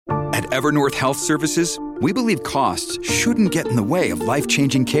At Evernorth Health Services, we believe costs shouldn't get in the way of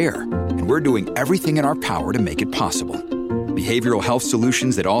life-changing care, and we're doing everything in our power to make it possible. Behavioral health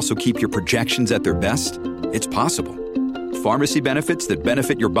solutions that also keep your projections at their best? It's possible. Pharmacy benefits that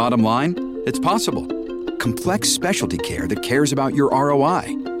benefit your bottom line? It's possible. Complex specialty care that cares about your ROI?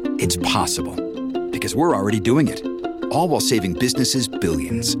 It's possible. Because we're already doing it. All while saving businesses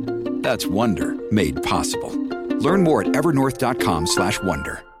billions. That's Wonder made possible. Learn more at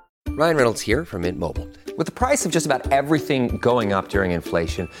evernorth.com/wonder. Ryan Reynolds here from Mint Mobile. With the price of just about everything going up during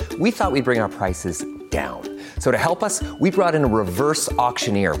inflation, we thought we'd bring our prices down. So to help us, we brought in a reverse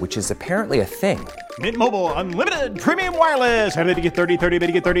auctioneer, which is apparently a thing. Mint Mobile Unlimited Premium Wireless. How to get 30, 30, how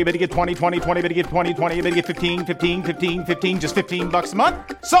to get 30, how to get 20, 20, 20, how to get 20, 20, how to get 15, 15, 15, 15, just $15 a month?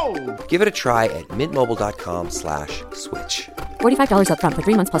 Sold! Give it a try at mintmobile.com/switch. $45 up front for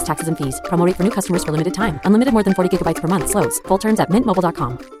 3 months plus taxes and fees. Promo rate for new customers for limited time. Unlimited more than 40 gigabytes per month. Slows full terms at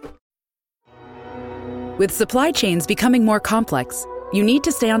mintmobile.com. With supply chains becoming more complex, you need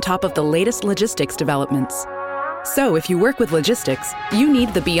to stay on top of the latest logistics developments. So if you work with logistics, you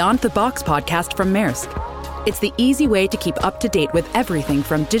need the Beyond the Box podcast from Maersk. It's the easy way to keep up to date with everything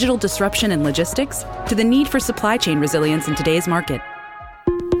from digital disruption in logistics to the need for supply chain resilience in today's market.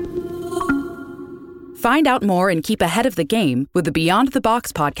 Find out more and keep ahead of the game with the Beyond the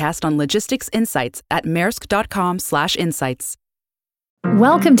Box podcast on logistics insights at maersk.com/insights.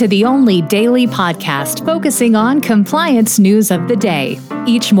 Welcome to the only daily podcast focusing on compliance news of the day.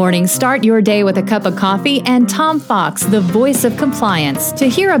 Each morning, start your day with a cup of coffee and Tom Fox, the voice of compliance, to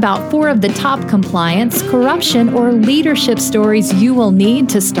hear about 4 of the top compliance, corruption, or leadership stories you will need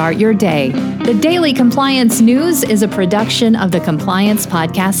to start your day. The Daily Compliance News is a production of the Compliance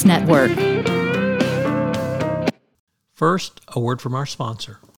Podcast Network. First, a word from our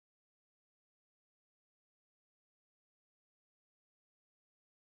sponsor.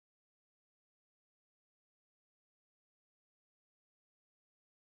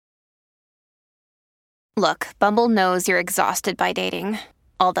 Look, Bumble knows you're exhausted by dating.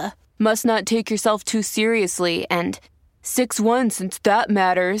 All the, must not take yourself too seriously, and 6'1" since that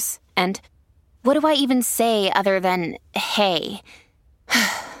matters, and what do I even say other than, hey?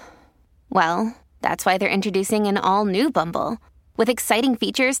 Well, that's why they're introducing an all-new Bumble, with exciting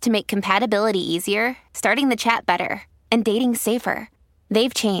features to make compatibility easier, starting the chat better, and dating safer.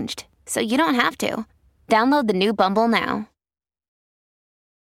 They've changed, so you don't have to. Download the new Bumble now.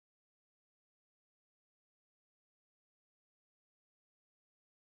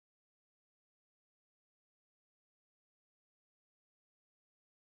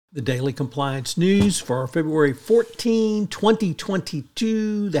 The Daily Compliance News for February 14,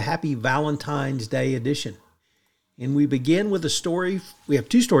 2022, the Happy Valentine's Day edition. And we begin with a story. We have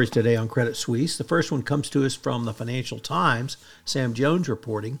 2 stories today on Credit Suisse. The first one comes to us from the Financial Times, Sam Jones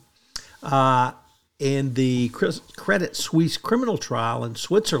reporting. In the Credit Suisse criminal trial in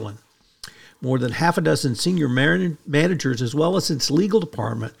Switzerland, more than half a dozen senior managers, as well as its legal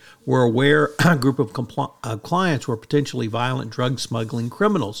department, were aware a group of clients were potentially violent drug smuggling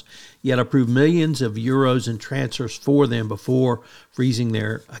criminals, yet approved millions of euros in transfers for them before freezing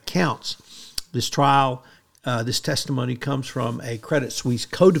their accounts. This trial, this testimony comes from a Credit Suisse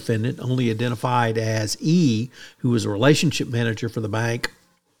co-defendant, only identified as E, who was a relationship manager for the bank,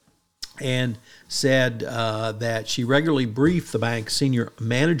 and said that she regularly briefed the bank's senior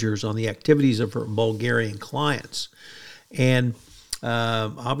managers on the activities of her Bulgarian clients. And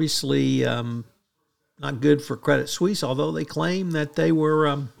obviously not good for Credit Suisse, although they claim that they're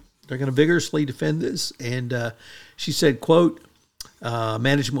going to vigorously defend this. And she said, quote,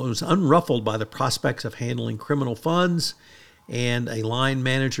 management was unruffled by the prospects of handling criminal funds. And a line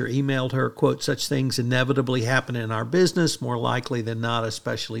manager emailed her, quote, such things inevitably happen in our business, more likely than not,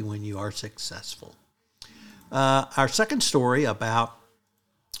 especially when you are successful. Our second story about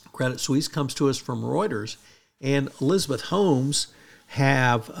Credit Suisse comes to us from Reuters. And Elizabeth Holmes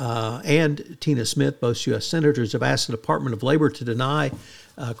and Tina Smith, both U.S. senators, have asked the Department of Labor to deny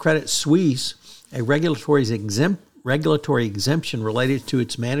Credit Suisse a regulatory exemption related to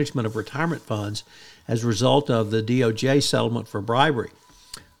its management of retirement funds as a result of the DOJ settlement for bribery.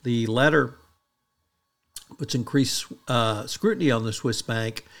 The letter puts increased scrutiny on the Swiss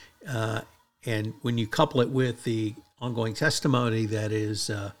bank, and when you couple it with the ongoing testimony that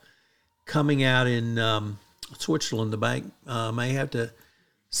is coming out in Switzerland, the bank may have to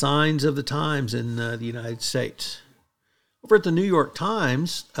signs of the times in the United States. Over at the New York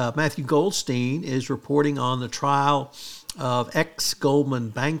Times, Matthew Goldstein is reporting on the trial of ex-Goldman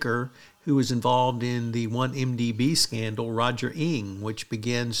banker who was involved in the 1MDB scandal, Roger Ng, which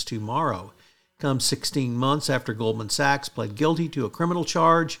begins tomorrow. Comes 16 months after Goldman Sachs pled guilty to a criminal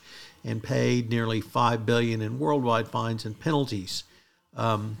charge and paid nearly $5 billion in worldwide fines and penalties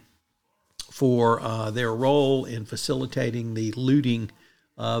for their role in facilitating the looting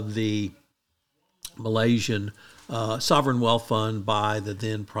of the Malaysian sovereign wealth fund by the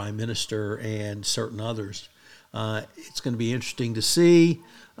then Prime Minister and certain others. It's going to be interesting to see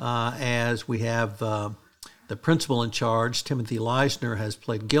as we have the principal in charge, Timothy Leisner, has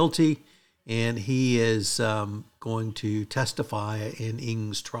pled guilty, and he is going to testify in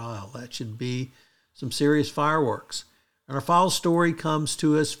Ng's trial. That should be some serious fireworks. And our final story comes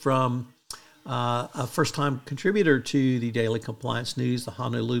to us from a first-time contributor to the Daily Compliance News, the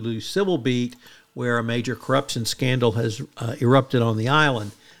Honolulu Civil Beat, where a major corruption scandal has erupted on the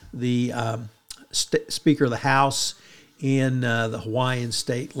island. The Speaker of the House in the Hawaiian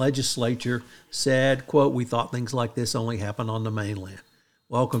State Legislature said, quote, "We thought things like this only happen on the mainland."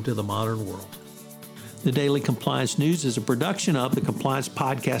 Welcome to the modern world. The Daily Compliance News is a production of the Compliance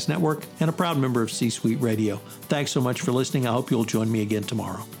Podcast Network and a proud member of C-Suite Radio. Thanks so much for listening. I hope you'll join me again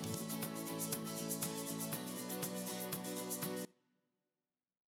tomorrow.